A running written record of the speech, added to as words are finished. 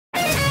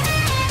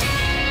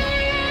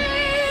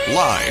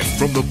Live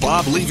from the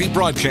Bob Levy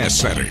Broadcast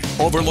Center,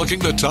 overlooking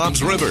the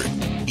Toms River,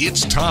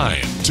 it's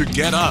time to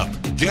get up,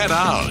 get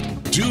out,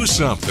 do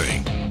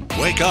something.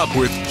 Wake up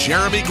with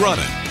Jeremy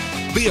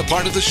Grunin. Be a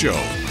part of the show,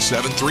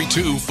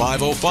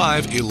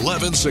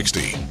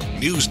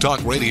 732-505-1160. News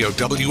Talk Radio,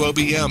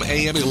 WOBM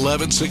AM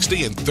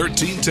 1160 and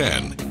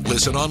 1310.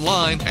 Listen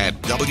online at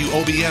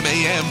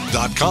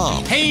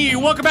WOBMAM.com. Hey,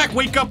 welcome back.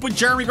 Wake up with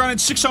Jeremy Grunin,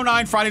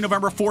 6:09, Friday,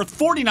 November 4th,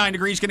 49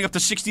 degrees, getting up to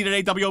 60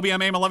 today,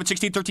 WOBM AM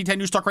 1160 and 1310.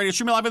 News Talk Radio.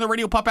 Stream live in the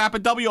Radio Pup app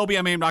at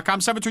WOBMAM.com,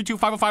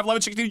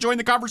 732-505-1160 to join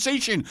the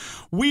conversation.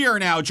 We are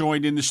now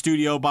joined in the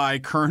studio by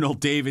Colonel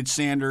David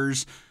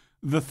Sanders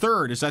the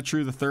third. Is that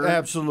true? The third?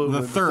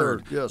 Absolutely. The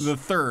third. Yes. The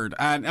third.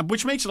 And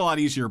which makes it a lot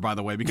easier, by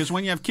the way, because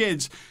when you have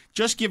kids,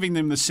 just giving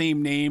them the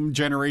same name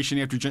generation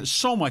after generation,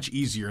 so much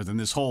easier than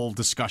this whole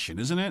discussion,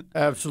 isn't it?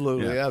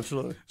 Absolutely. Yeah.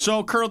 Absolutely.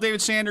 So, Colonel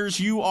David Sanders,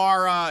 you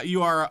are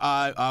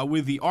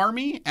with the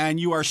Army, and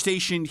you are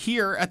stationed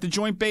here at the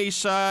Joint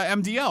Base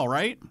MDL,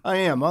 right? I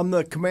am. I'm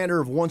the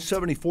commander of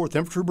 174th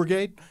Infantry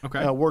Brigade.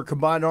 Okay. We're a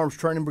Combined Arms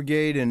Training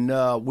Brigade,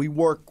 and we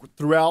work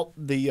throughout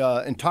the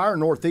entire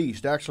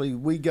Northeast. Actually,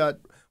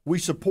 we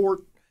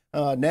support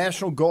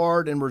National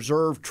Guard and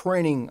Reserve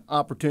training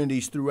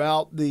opportunities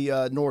throughout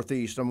the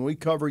Northeast. I mean, we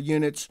cover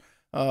units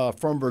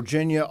from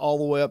Virginia all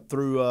the way up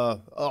through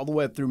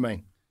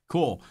Maine.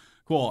 Cool.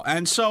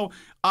 And so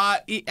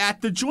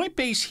at the Joint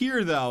Base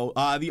here, though,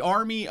 the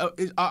Army,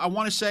 I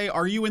want to say,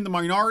 are you in the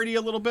minority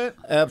a little bit?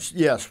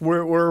 Yes,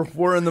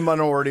 we're in the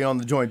minority on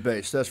the Joint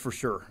Base. That's for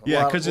sure.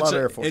 Yeah, because it's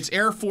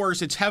Air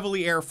Force. It's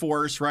heavily Air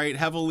Force, right?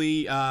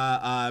 Heavily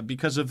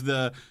because of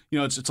the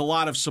it's a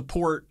lot of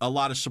support,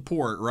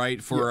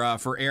 right,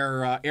 for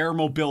air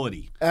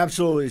mobility.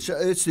 Absolutely,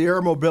 it's the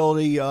air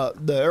mobility.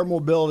 The air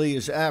mobility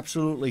is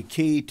absolutely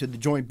key to the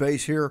Joint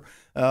Base here.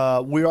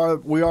 We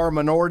are a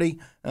minority,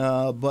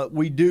 but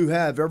we do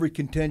have every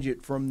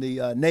contingent from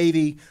the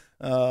Navy,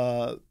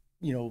 Coast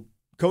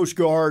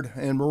Guard,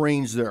 and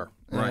Marines there.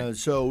 Right.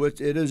 So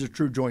it is a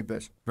true joint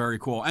base. Very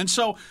cool. And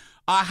so,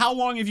 how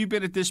long have you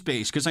been at this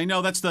base? Because I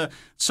know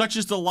such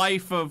is the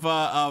life of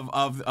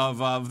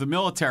the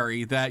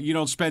military that you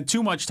don't spend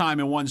too much time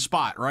in one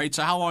spot, right?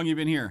 So how long have you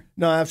been here?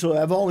 No,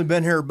 absolutely. I've only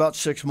been here about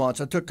 6 months.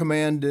 I took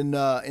command in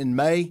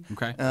May.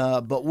 Okay.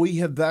 But we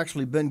have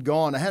actually been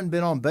gone. I hadn't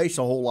been on base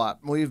a whole lot.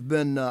 We've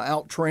been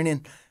out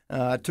training.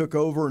 I took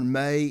over in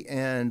May,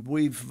 and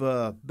we've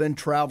been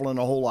traveling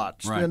a whole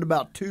lot. Spend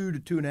about 2 to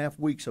 2.5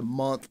 weeks a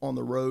month on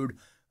the road,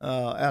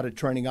 out at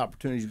training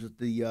opportunities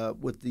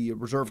with the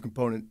reserve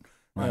component.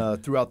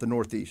 Throughout the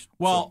Northeast.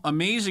 Well,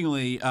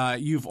 amazingly,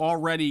 you've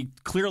already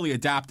clearly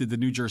adapted the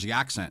New Jersey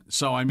accent.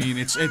 So, I mean,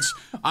 it's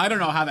I don't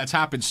know how that's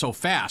happened so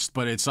fast,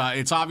 but it's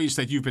obvious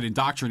that you've been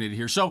indoctrinated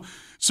here. So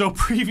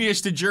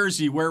previous to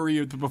Jersey, where were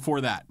you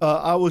before that?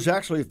 I was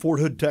actually at Fort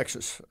Hood,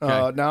 Texas.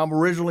 Okay. Now, I'm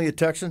originally a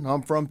Texan.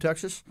 I'm from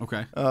Texas.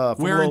 Okay.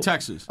 Where in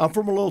Texas? I'm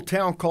from a little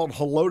town called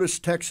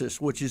Helotes,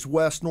 Texas, which is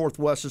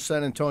northwest of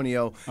San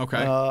Antonio.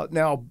 Okay.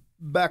 Now,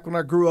 back when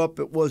I grew up,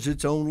 it was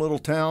its own little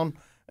town,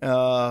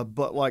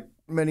 but like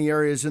many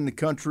areas in the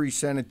country,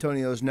 San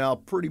Antonio is now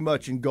pretty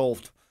much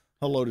engulfed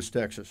Helotes,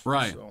 Texas.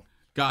 Right. So.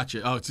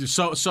 Gotcha. Oh,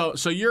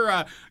 so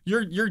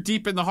you're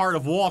deep in the heart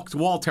of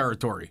wall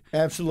territory.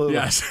 Absolutely.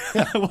 Yes.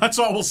 Well, that's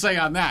all we'll say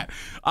on that.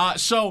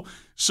 So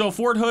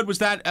Fort Hood, was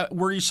that?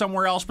 Were you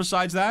somewhere else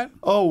besides that?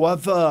 Oh,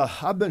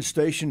 I've been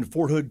stationed at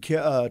Fort Hood,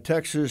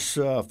 Texas,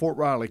 Fort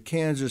Riley,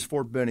 Kansas,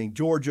 Fort Benning,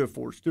 Georgia,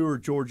 Fort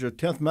Stewart, Georgia,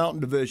 10th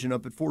Mountain Division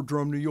up at Fort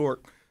Drum, New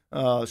York.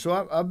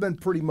 So I've been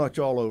pretty much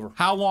all over.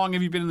 How long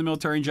have you been in the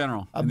military in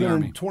general? I've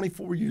been in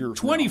 24 years.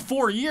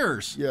 24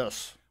 years?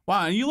 Yes.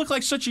 Wow, and you look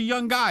like such a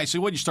young guy. So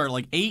what, you started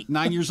like 8,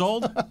 9 years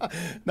old?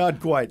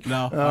 Not quite.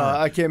 No.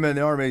 I came in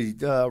the Army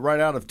right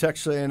out of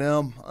Texas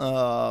A&M,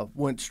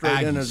 went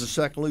straight in Aggies. as a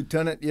second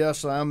lieutenant.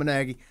 Yes, I'm an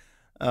Aggie.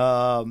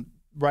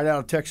 Right out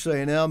of Texas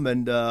A&M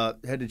and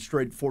headed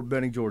straight to Fort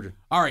Benning, Georgia.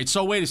 All right,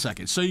 so wait a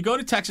second. So you go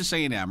to Texas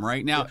A&M,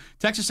 right? Now, Yeah.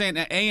 Texas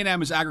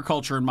A&M is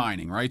agriculture and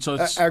mining, right? So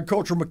it's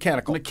Agriculture,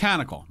 mechanical.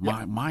 mechanical.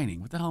 Mining.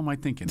 What the hell am I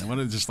thinking? What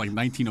is this, like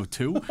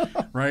 1902?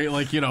 Right?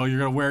 Like, you're going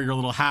to wear your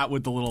little hat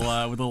with the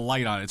little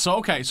light on it. So,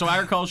 okay, so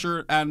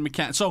agriculture and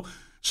mechanical.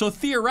 So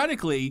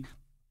theoretically,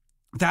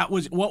 that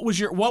was what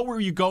were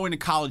you going to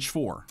college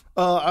for?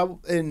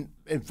 In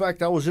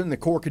fact, I was in the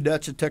Corps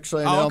Cadets at Texas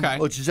A&M, Oh, okay.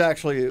 which is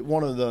actually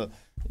one of the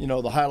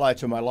the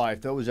highlights of my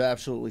life. That was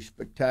absolutely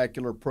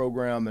spectacular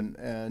program,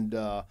 and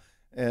the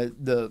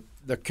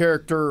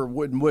character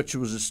in which it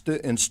was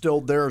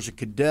instilled there as a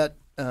cadet.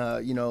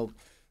 Do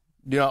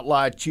not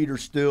lie, cheat, or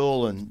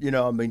steal,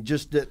 and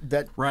just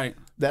that Right.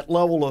 that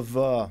level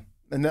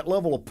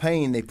of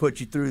pain they put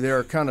you through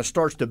there kind of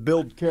starts to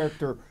build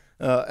character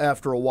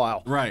after a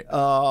while. Right.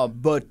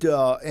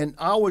 And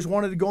I always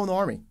wanted to go in the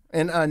Army,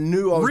 and I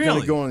knew I was going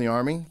Really? to go in the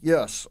Army.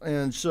 Yes,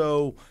 and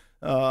so.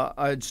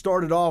 I had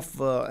started off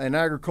an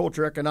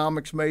agriculture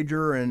economics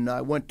major, and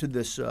I went to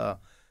this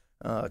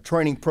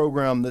training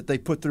program that they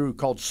put through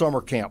called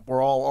summer camp,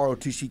 where all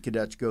ROTC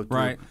cadets go through.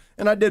 Right.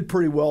 And I did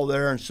pretty well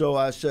there, and so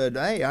I said,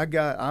 "Hey,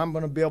 I'm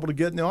going to be able to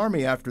get in the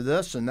Army after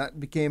this," and that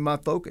became my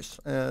focus.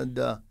 And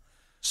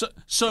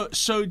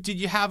so did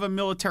you have a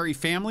military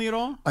family at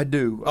all? I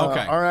do.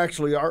 Okay.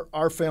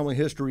 Our family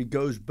history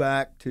goes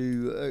back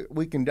to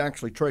we can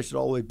actually trace it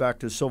all the way back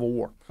to the Civil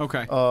War.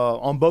 Okay.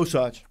 On both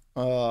sides.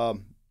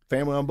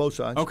 Family on both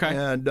sides. Okay.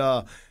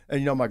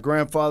 And my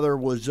grandfather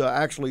was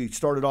actually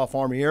started off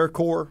Army Air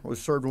Corps, was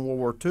served in World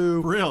War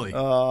II. Really?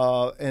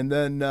 And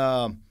then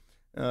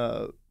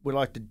I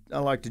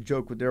like to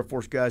joke with the Air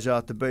Force guys out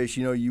at the base.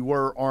 You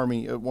were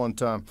Army at one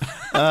time.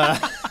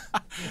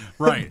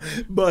 Right.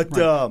 But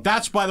right.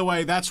 That's, by the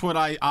way, that's what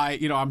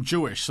I'm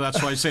Jewish, so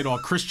that's what I say to all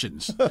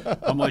Christians.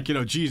 I'm like,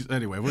 geez,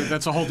 anyway,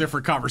 that's a whole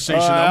different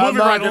conversation. I'm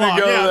not going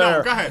to go there.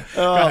 No, go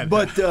ahead.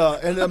 Go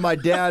ahead. And then my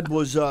dad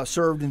was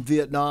served in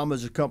Vietnam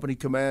as a company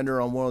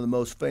commander on one of the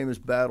most famous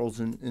battles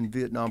in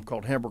Vietnam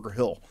called Hamburger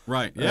Hill.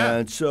 Right, yeah.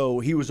 And so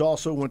he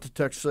went to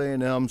Texas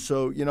A&M.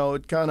 So,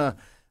 it kind of,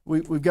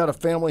 we've got a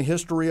family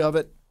history of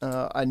it.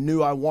 I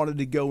knew I wanted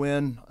to go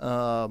in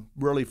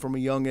really from a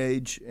young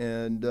age,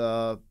 and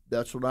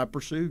that's what I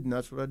pursued, and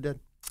that's what I did.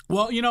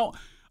 Well,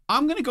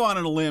 I'm going to go out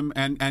on a limb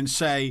and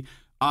say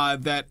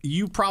that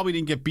you probably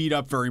didn't get beat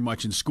up very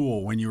much in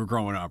school when you were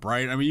growing up,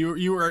 right? I mean,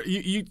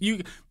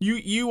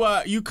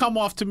 you come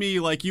off to me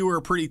like you were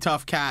a pretty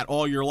tough cat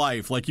all your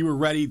life, like you were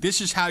ready.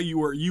 This is how you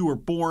were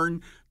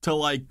born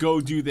to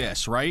go do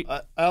this, right?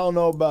 I don't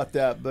know about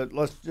that, but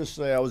let's just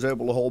say I was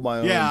able to hold my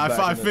own. Yeah,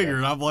 I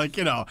figured. I'm like,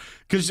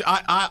 because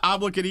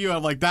I'm looking at you,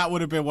 I'm like, that would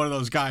have been one of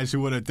those guys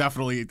who would have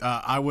definitely,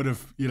 I would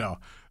have been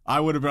on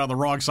the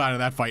wrong side of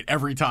that fight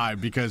every time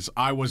because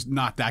I was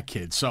not that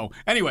kid. So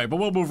anyway, but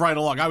we'll move right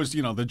along. I was,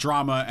 the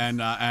drama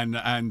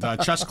and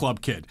chess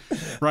club kid,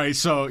 right?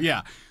 So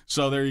yeah,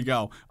 so there you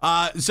go.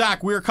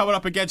 Zach, we're coming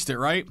up against it,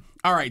 right?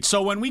 All right.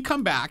 So when we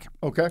come back,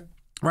 okay.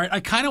 Right,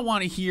 I kind of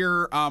want to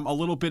hear a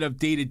little bit of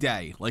day to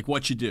day, like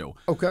what you do.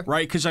 Okay.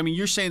 Right, because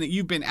you're saying that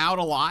you've been out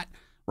a lot,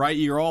 right?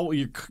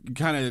 You're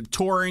kind of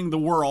touring the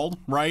world,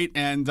 right?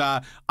 And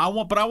I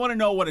want to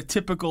know what a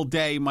typical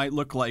day might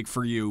look like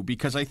for you,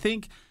 because I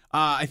think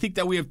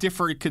that we have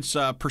different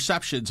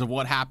perceptions of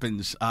what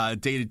happens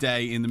day to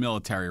day in the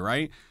military,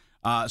 right?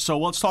 So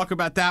let's talk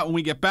about that when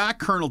we get back.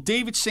 Colonel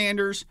David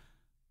Sanders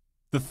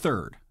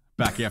III,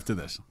 back after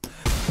this.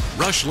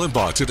 Rush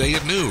Limbaugh today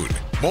at noon.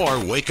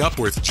 More Wake Up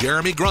with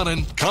Jeremy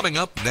Grunin coming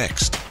up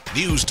next.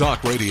 News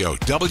Talk Radio,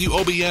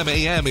 WOBM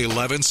AM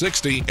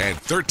 1160 and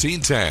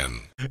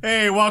 1310.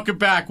 Hey, welcome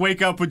back.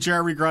 Wake Up with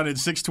Jeremy Grunin,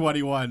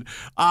 621.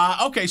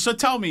 Okay, so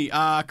tell me,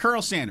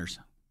 Colonel Sanders.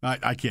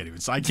 I can't even.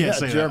 I can't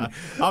say Jeremy.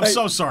 That. I'm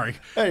so sorry,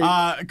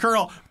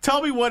 Colonel.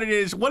 Tell me what it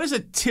is. What is a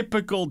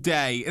typical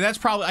day? And that's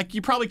probably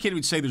you probably can't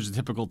even say there's a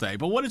typical day.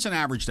 But what does an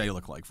average day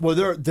look like? Well,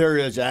 there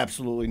is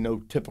absolutely no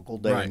typical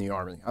day in the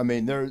Army. I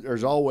mean,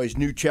 there's always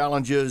new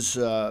challenges.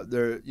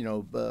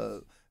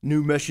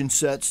 New mission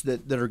sets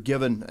that are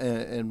given,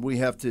 and we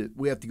have to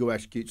go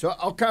execute. So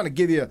I'll kind of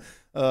give you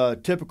a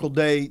typical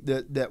day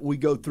that we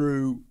go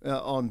through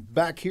on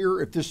back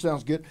here, if this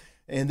sounds good,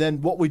 and then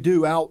what we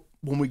do out.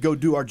 When we go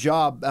do our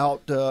job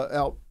out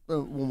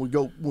when we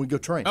go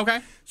train. Okay.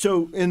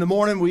 So in the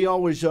morning we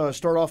always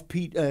start off,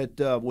 Pete,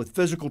 with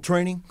physical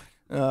training,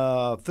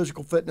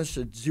 physical fitness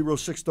at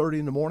 6:30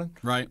 in the morning.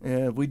 Right.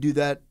 And we do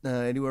that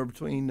anywhere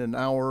between an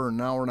hour and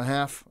a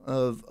half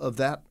of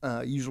that,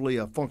 usually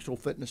a functional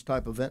fitness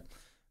type event.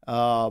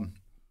 And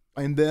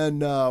then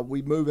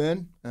we move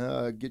in,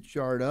 get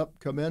showered up,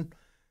 come in.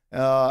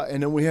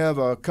 And then we have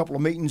a couple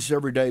of meetings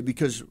every day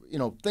because,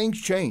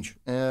 things change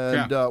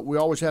and we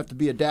always have to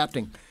be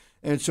adapting.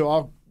 And so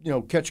I'll,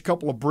 catch a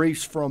couple of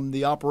briefs from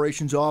the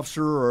operations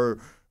officer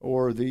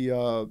or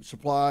the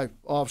supply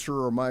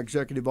officer or my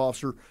executive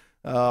officer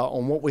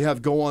on what we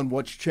have going,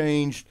 what's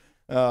changed.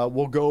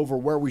 We'll go over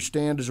where we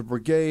stand as a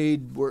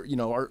brigade, where,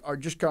 our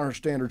just kind of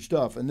standard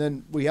stuff. And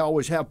then we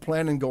always have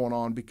planning going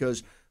on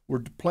because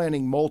we're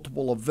planning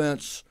multiple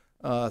events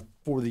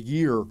for the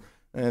year.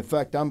 And in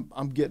fact, I'm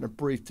getting a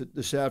brief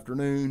this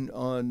afternoon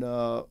on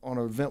an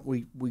event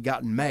we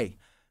got in May,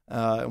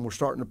 and we're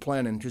starting to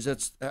plan in because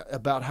that's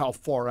about how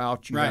far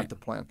out you have to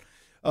plan.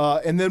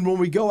 And then when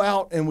we go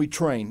out and we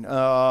train,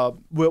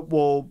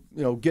 we'll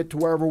get to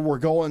wherever we're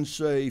going,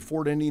 say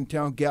Fort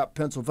Indiantown Gap,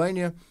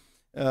 Pennsylvania.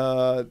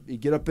 You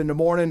get up in the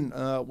morning,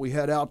 we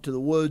head out to the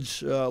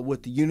woods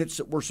with the units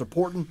that we're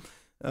supporting.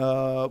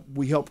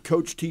 We help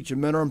coach, teach, and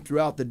mentor them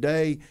throughout the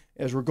day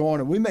as we're going,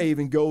 and we may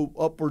even go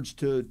upwards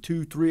to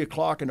 2-3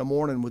 o'clock in the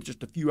morning with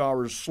just a few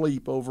hours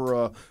sleep over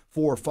a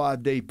 4 or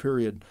 5 day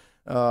period.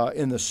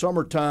 In the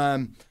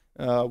summertime,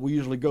 we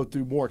usually go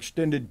through more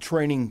extended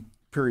training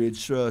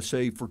periods,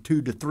 say for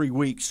 2 to 3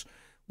 weeks,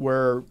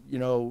 where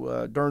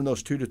during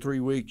those 2 to 3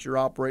 weeks you're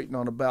operating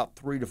on about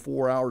 3 to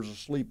 4 hours of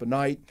sleep a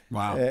night.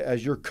 Wow.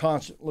 As you're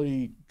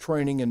constantly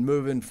training and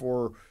moving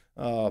for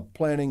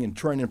planning and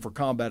training for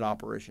combat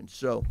operations.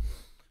 So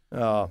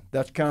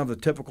that's kind of a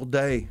typical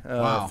day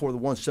for the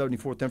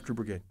 174th Infantry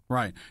Brigade.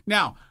 Right.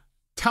 Now,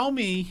 tell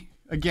me,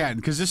 again,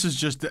 because this is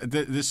just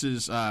this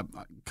is a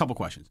couple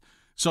questions.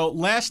 So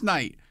last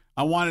night,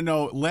 I want to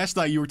know. Last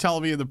night you were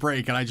telling me in the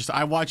break, and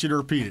I want you to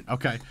repeat it.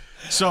 Okay.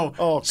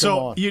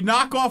 So you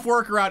knock off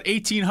work around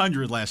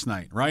 1800 last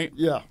night, right?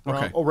 Yeah.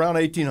 Okay. Around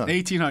 1800.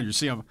 1800.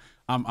 See,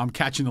 I'm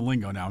catching the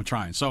lingo now. I'm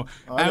trying. So,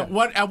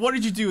 what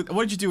did you do?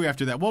 What did you do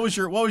after that? What was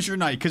your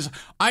night? Because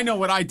I know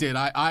what I did.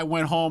 I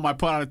went home. I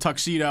put on a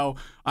tuxedo.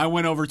 I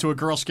went over to a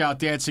Girl Scout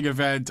dancing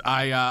event.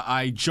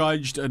 I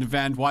judged an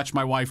event, watched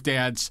my wife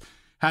dance,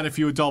 had a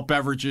few adult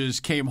beverages,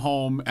 came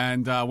home,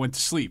 and went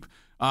to sleep.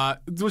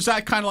 Was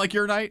that kind of like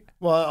your night?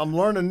 Well, I'm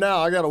learning now.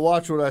 I got to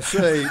watch what I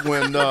say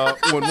when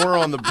we're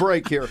on the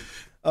break here.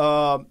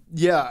 Well,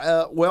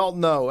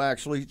 no,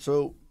 actually.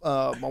 So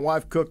my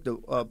wife cooked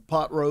a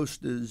pot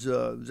roast. It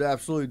was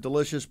absolutely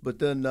delicious. But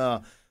then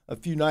a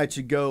few nights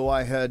ago,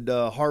 I had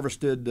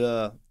harvested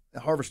a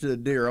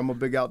deer. I'm a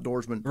big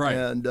outdoorsman, right?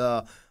 And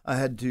I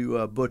had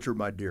to butcher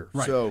my deer.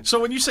 Right. So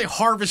when you say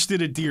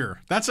harvested a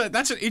deer, that's an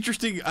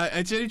interesting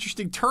it's an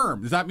interesting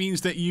term. That means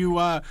that you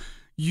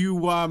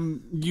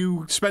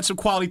spent some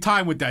quality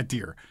time with that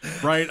deer,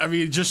 right? I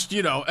mean, just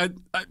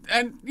and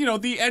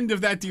the end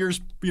of that deer's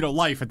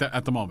life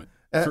at the moment.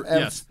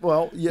 Yes.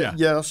 Well,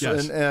 yes.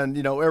 Yes. And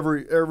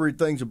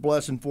everything's a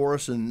blessing for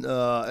us, and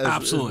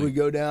as we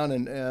go down,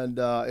 and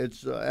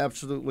it's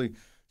absolutely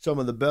some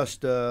of the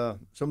best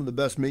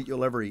meat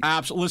you'll ever eat.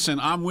 Absolutely.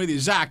 Listen, I'm with you,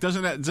 Zach.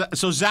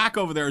 So Zach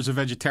over there is a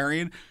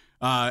vegetarian.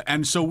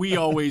 And so we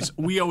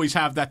always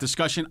have that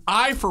discussion.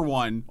 I, for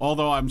one,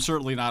 although I'm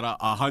certainly not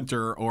a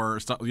hunter or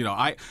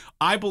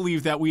I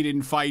believe that we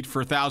didn't fight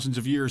for thousands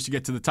of years to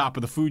get to the top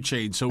of the food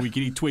chain so we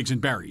could eat twigs and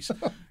berries.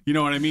 You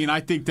know what I mean? I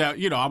think that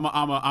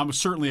I'm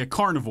certainly a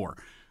carnivore.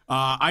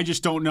 I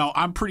just don't know.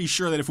 I'm pretty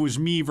sure that if it was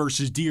me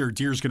versus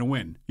deer's going to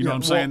win. You know what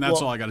I'm saying?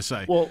 That's all I got to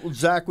say. Well,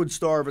 Zach would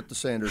starve at the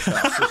Sanders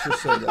house. Let's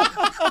just say that.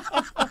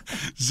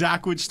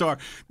 Zach would starve.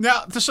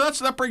 Now, so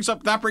that brings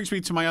me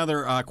to my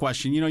other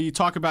question. You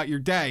talk about your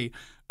day.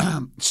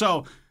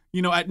 So,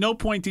 at no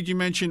point did you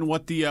mention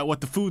what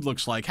the food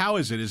looks like. How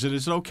is it? Is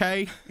it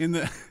okay?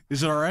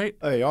 Is it all right?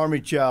 Hey, Army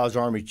Chow is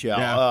Army Chow.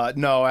 Yeah.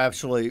 No,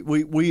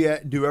 absolutely. We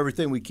do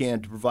everything we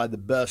can to provide the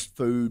best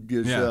food.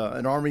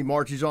 An Army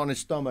marches on his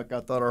stomach. I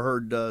thought I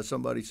heard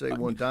somebody say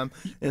one time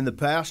in the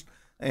past.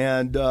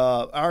 And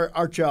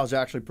our chow is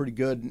actually pretty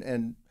good.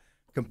 And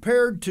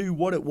compared to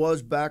what it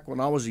was back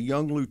when I was a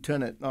young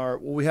lieutenant,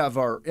 we have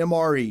our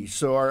MRE,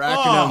 so our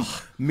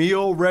acronym,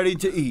 Meal Ready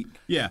to Eat.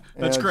 Yeah,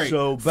 that's great.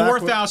 So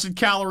 4,000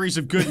 calories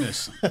of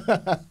goodness.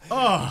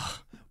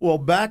 Well,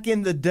 back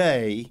in the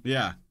day,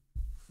 yeah,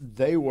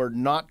 they were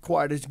not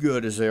quite as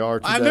good as they are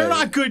today. They're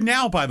not good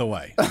now, by the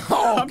way.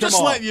 I'm just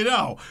letting you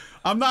know.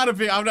 I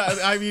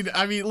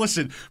mean,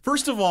 listen,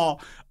 first of all,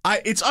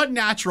 it's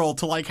unnatural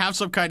to have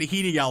some kind of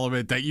heating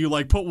element that you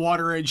put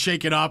water in,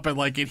 shake it up, and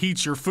it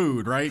heats your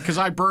food, right? Because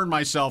I burn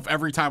myself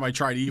every time I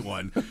try to eat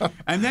one.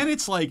 And then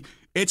it's like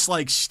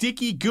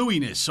sticky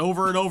gooiness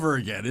over and over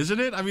again, isn't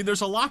it? I mean,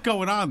 there's a lot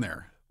going on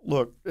there.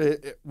 Look,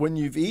 when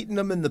you've eaten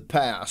them in the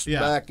past,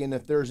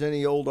 if there's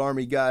any old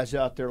Army guys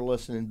out there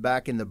listening,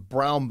 back in the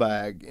brown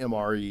bag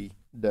MRE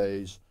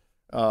days,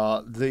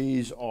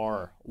 these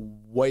are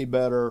way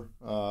better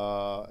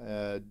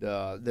than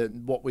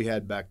what we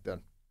had back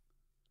then.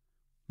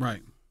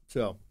 Right.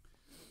 So.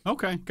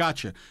 Okay,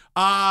 gotcha.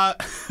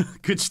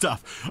 Good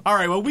stuff. All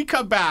right, when we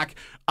come back,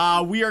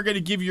 we are going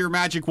to give you your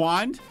magic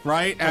wand,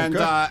 right? And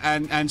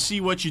and see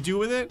what you do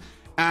with it.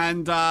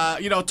 And,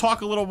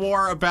 talk a little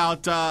more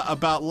about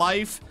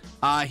life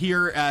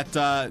here at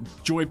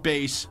Joint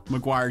Base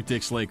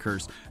McGuire-Dix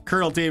Lakehurst.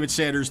 Colonel David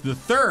Sanders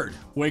III.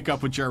 Wake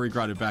Up with Jeremy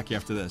Grunin. Back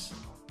after this.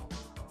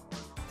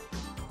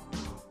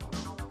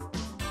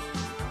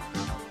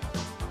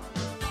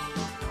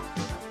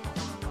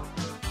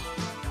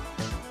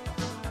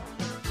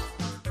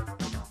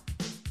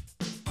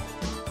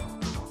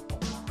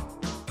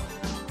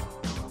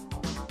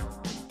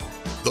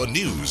 The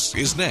news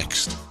is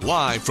next.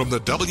 Live from the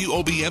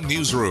WOBM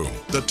Newsroom,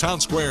 the Town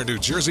Square, New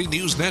Jersey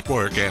News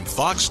Network, and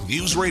Fox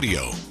News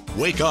Radio.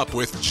 Wake Up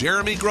with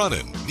Jeremy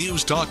Grunin.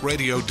 News Talk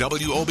Radio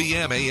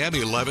WOBM AM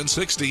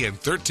 1160 and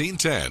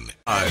 1310.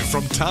 Live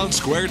from Town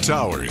Square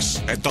Towers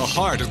at the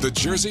heart of the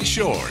Jersey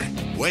Shore.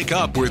 Wake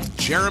Up with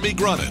Jeremy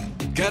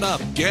Grunin. Get up,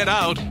 get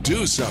out,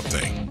 do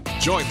something.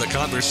 Join the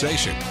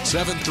conversation.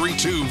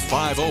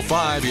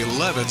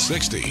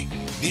 732-505-1160.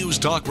 News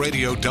Talk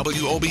Radio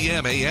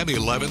WOBM AM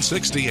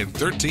 1160 and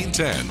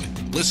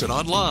 1310. Listen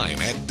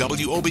online at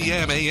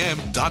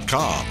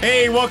WOBMAM.com.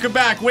 Hey, welcome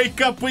back.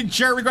 Wake Up with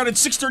Jeremy Grunin.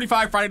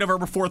 6:35 Friday,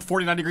 November 4th,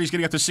 49 degrees,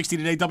 getting up to 60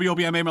 today.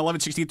 WOBMAM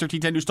 1160 and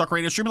 1310 News Talk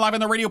Radio. Streaming live on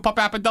the radio pop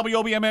app at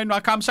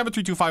WOBMAM.com.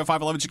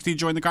 732-505-1160.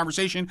 Join the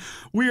conversation.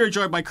 We are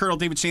joined by Colonel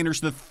David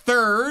Sanders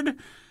III.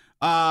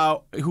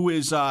 Who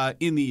is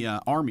in the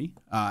Army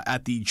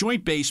at the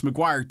Joint Base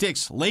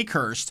McGuire-Dix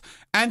Lakehurst.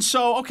 And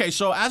so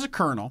as a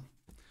colonel,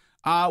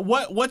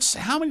 how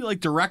many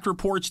direct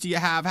reports do you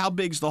have? How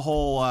big's the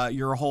whole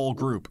your whole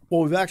group?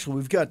 Well,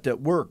 we've got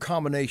we're a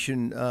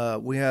combination.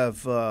 We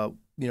have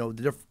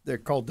they're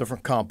called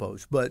different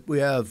compos, but we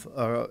have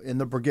in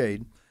the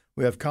brigade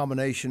We have a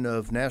combination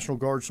of National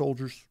Guard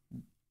soldiers,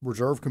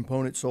 reserve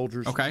component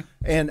soldiers,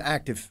 and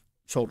active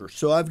soldiers.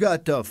 So I've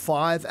got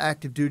 5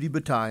 active duty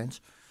battalions,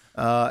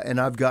 and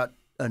I've got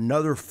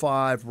another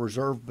 5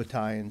 reserve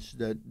battalions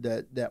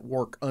that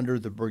work under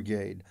the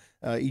brigade.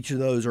 Each of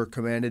those are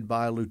commanded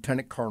by a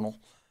lieutenant colonel.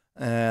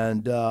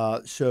 And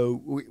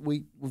so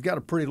we've got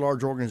a pretty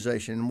large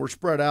organization, and we're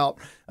spread out.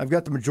 I've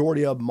got the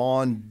majority of them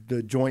on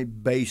the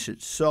joint base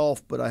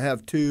itself, but I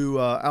have 2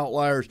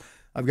 outliers.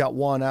 I've got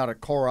one out at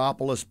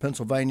Coraopolis,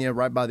 Pennsylvania,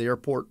 right by the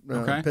airport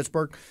in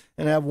Pittsburgh,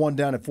 and I have one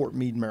down at Fort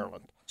Meade,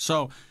 Maryland.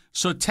 So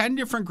 10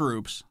 different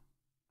groups,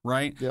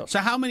 right? Yep. So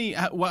how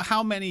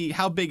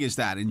big is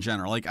that in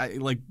general? Like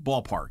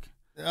ballpark?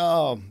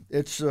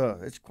 It's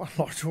quite a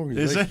large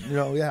organization. Is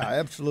it? Yeah,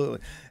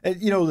 absolutely.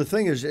 And the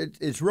thing is,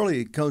 it's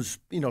really comes.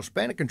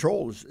 Span of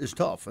control is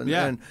tough,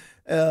 and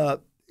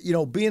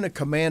being a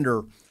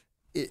commander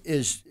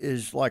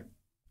is like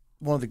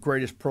one of the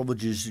greatest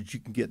privileges that you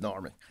can get in the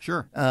Army.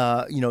 Sure.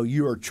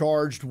 You are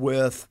charged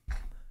with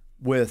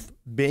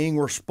being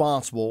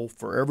responsible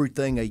for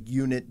everything a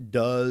unit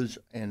does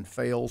and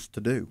fails to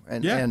do,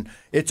 and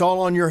it's all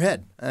on your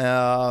head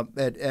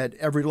at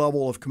every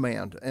level of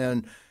command.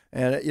 And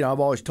I've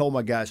always told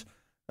my guys,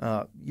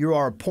 you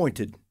are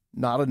appointed,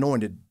 not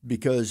anointed,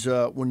 because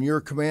when you're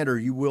a commander,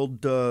 you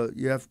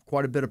have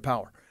quite a bit of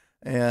power,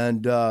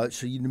 and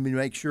so you need to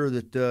make sure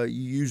that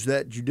you use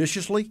that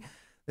judiciously,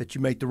 that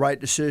you make the right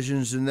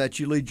decisions, and that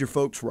you lead your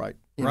folks right.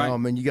 You know, I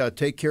mean, you got to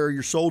take care of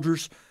your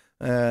soldiers,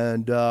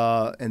 and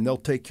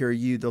they'll take care of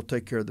you. They'll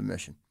take care of the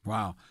mission.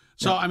 Wow.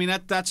 So I mean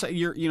that's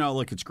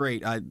look, it's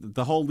great.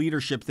 The whole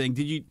leadership thing.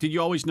 Did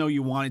you always know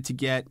you wanted to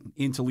get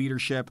into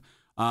leadership?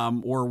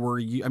 Or were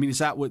you? I mean,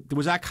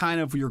 was that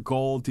kind of your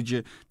goal? Did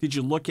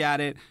you look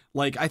at it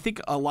like I think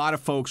a lot of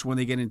folks when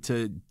they get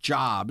into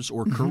jobs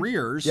or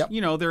careers,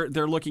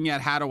 they're looking at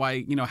how do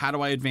I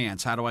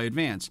advance? How do I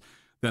advance?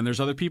 Then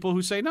there's other people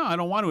who say, no, I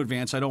don't want to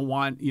advance. I don't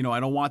want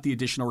the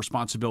additional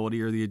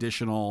responsibility or the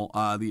additional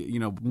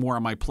more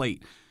on my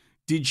plate.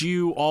 Did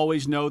you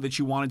always know that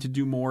you wanted to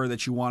do more?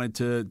 That you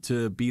wanted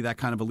to be that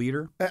kind of a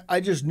leader?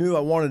 I just knew I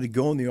wanted to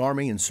go in the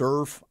Army and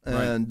serve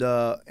and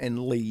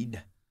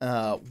lead.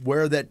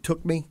 Where that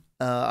took me,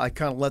 I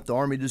kind of let the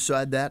Army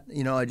decide that.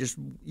 You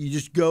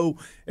just go.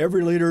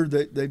 Every leader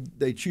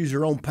they choose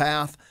their own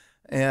path,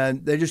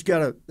 and they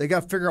got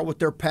to figure out what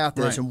their path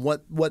is and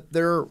what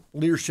their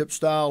leadership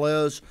style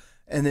is,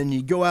 and then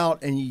you go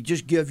out and you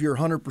just give your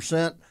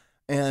 100%,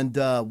 and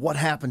what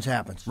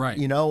happens. Right.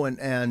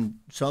 And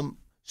some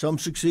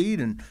succeed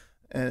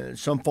and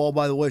some fall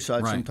by the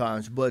wayside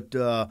sometimes. But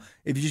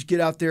if you just get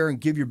out there and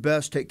give your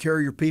best, take care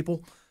of your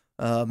people.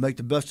 Make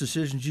the best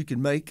decisions you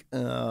can make.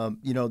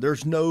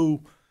 There's no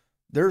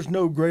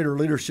greater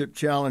leadership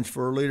challenge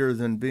for a leader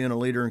than being a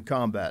leader in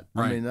combat.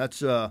 Right. I mean, that's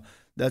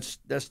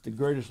the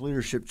greatest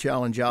leadership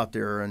challenge out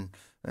there, and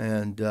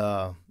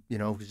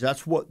 'cause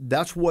that's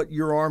what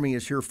your Army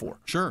is here for.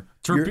 Sure,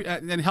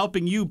 and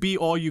helping you be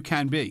all you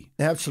can be.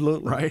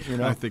 Absolutely, right.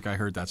 I think I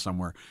heard that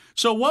somewhere.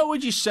 So, what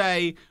would you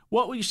say?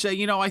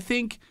 I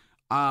think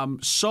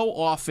so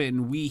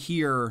often we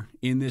hear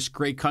in this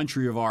great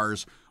country of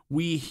ours.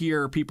 We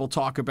hear people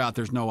talk about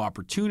there's no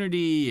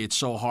opportunity. It's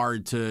so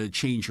hard to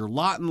change your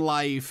lot in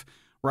life,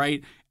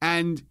 right?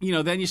 And,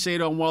 then you say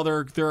to them, well,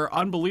 there are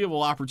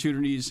unbelievable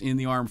opportunities in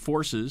the armed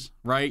forces,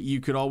 right? You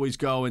could always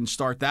go and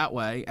start that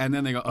way. And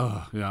then they go,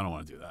 oh, yeah, I don't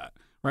want to do that,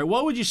 right?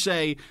 What would you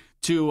say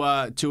to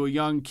a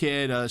young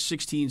kid, a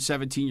 16,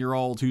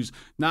 17-year-old who's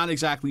not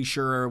exactly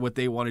sure what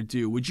they want to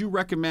do? Would you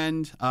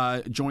recommend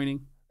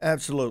joining?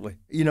 Absolutely.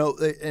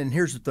 And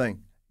here's the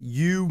thing.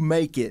 You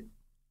make it.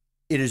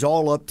 It is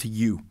all up to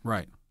you.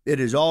 Right.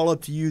 It is all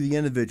up to you, the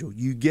individual.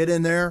 You get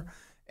in there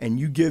and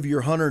you give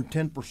your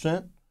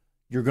 110%,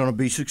 you're going to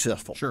be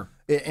successful. Sure.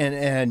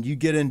 And you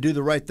get in and do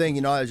the right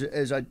thing.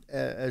 As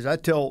I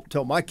tell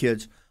my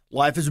kids,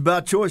 life is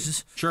about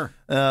choices. Sure.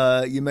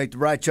 You make the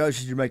right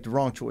choices, you make the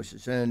wrong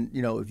choices. And,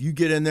 if you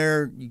get in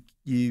there,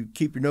 you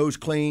keep your nose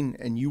clean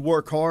and you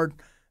work hard,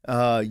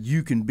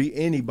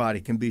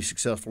 anybody can be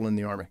successful in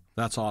the Army.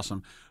 That's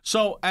awesome.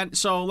 So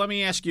let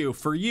me ask you,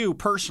 for you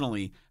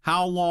personally,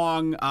 how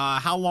long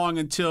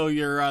until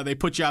they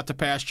put you out to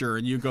pasture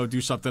and you go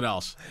do something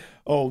else?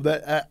 Oh,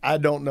 that I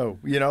don't know.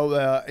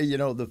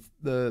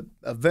 The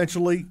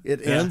eventually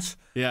it ends.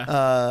 Yeah.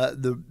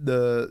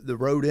 The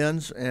road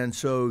ends, and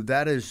so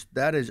that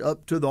is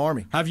up to the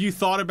Army. Have you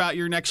thought about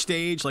your next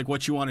stage, like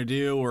what you want to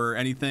do or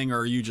anything,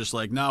 or are you just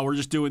like, no, we're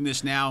just doing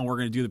this now and we're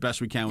going to do the best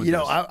we can with this?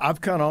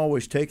 I've kind of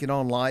always taken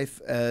on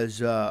life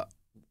as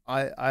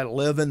I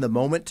live in the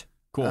moment.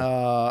 Cool.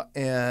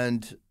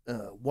 And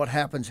what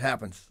happens.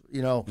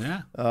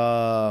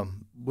 Yeah.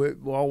 We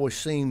always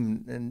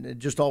seem, and it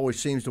just always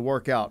seems to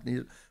work out.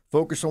 You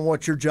focus on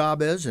what your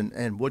job is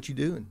and what you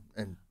do,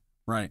 and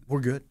Right. we're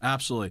good.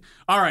 Absolutely.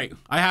 All right.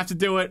 I have to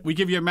do it. We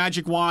give you a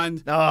magic wand,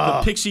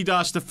 the pixie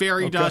dust, the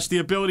fairy dust, the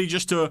ability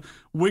just to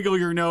wiggle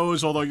your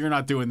nose, although you're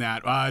not doing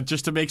that.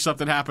 Just to make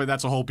something happen.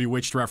 That's a whole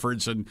Bewitched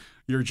reference, and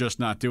you're just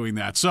not doing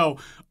that. So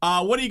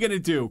what are you going to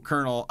do,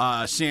 Colonel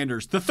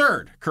Sanders the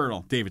Third?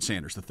 Colonel David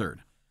Sanders the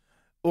Third.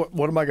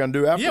 What am I going to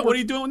do after? Yeah, what are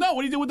you doing? No,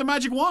 what do you do with the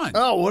magic wand?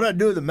 Oh, what I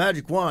do with the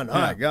magic wand? Oh,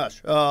 my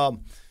gosh.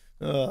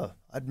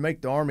 I'd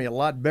make the Army a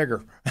lot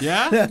bigger.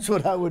 Yeah? That's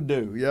what I would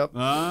do. Yep.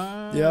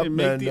 Yep.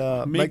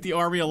 Make the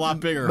Army a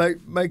lot bigger.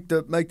 Make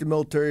the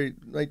military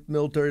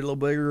a little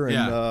bigger,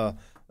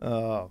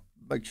 and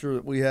make sure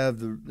that we have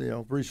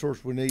the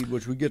resource we need,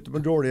 which we get the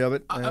majority of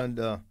it. I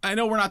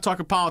know we're not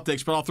talking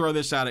politics, but I'll throw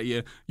this out at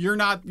you. You're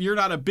not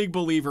a big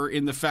believer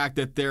in the fact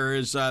that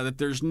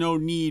there's no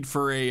need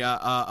for a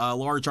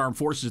large armed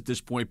forces at this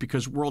point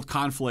because world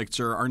conflicts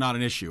are not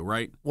an issue,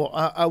 right? Well,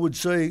 I would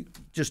say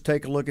just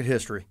take a look at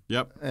history.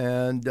 Yep.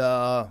 And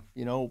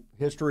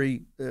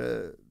history.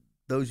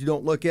 Those who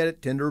don't look at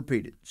it tend to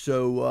repeat it.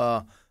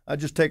 So I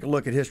just take a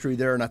look at history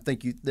there, and I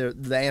think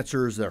the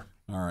answer is there.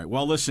 All right.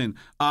 Well, listen,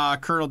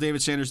 Colonel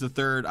David Sanders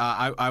III,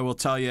 I will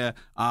tell you,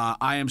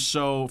 I am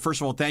so.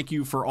 First of all, thank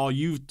you for all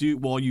you've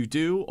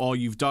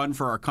done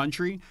for our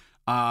country.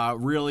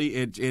 Really,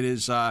 it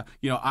is.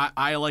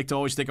 I like to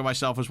always think of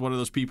myself as one of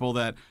those people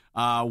that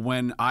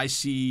when I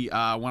see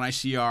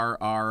our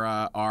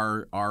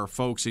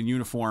folks in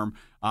uniform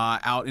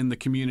out in the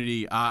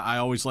community, I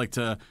always like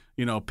to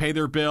pay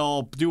their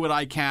bill, do what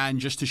I can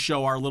just to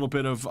show our little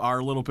bit of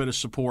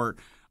support.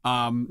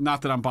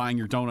 Not that I'm buying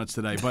your donuts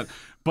today,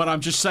 but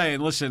I'm just saying.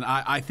 Listen,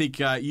 I think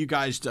you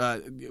guys.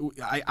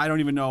 I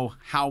don't even know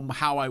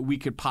how we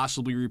could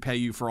possibly repay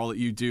you for all that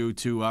you do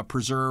to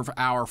preserve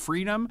our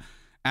freedom.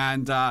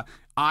 And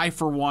I,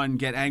 for one,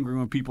 get angry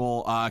when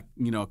people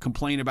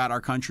complain about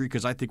our country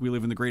because I think we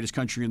live in the greatest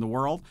country in the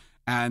world,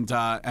 and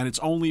it's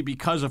only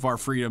because of our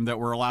freedom that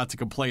we're allowed to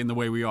complain the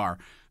way we are.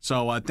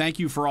 So thank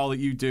you for all that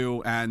you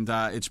do, and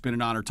it's been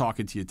an honor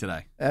talking to you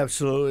today.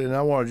 Absolutely, and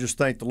I want to just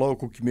thank the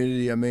local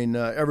community. I mean,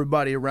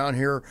 everybody around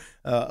here,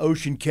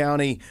 Ocean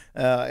County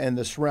and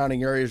the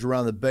surrounding areas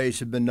around the base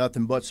have been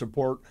nothing but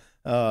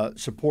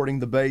supporting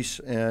the base,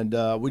 and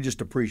we just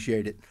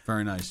appreciate it.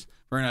 Very nice.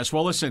 Very nice.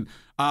 Well, listen,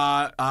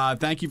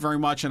 thank you very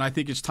much, and I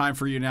think it's time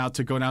for you now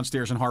to go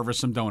downstairs and harvest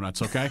some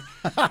donuts, okay?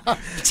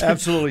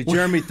 Absolutely.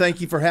 Jeremy,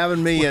 thank you for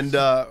having me, and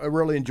I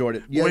really enjoyed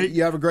it.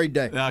 You have a great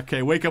day.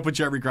 Okay, Wake Up with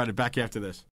Jeremy Grunin. Back after this.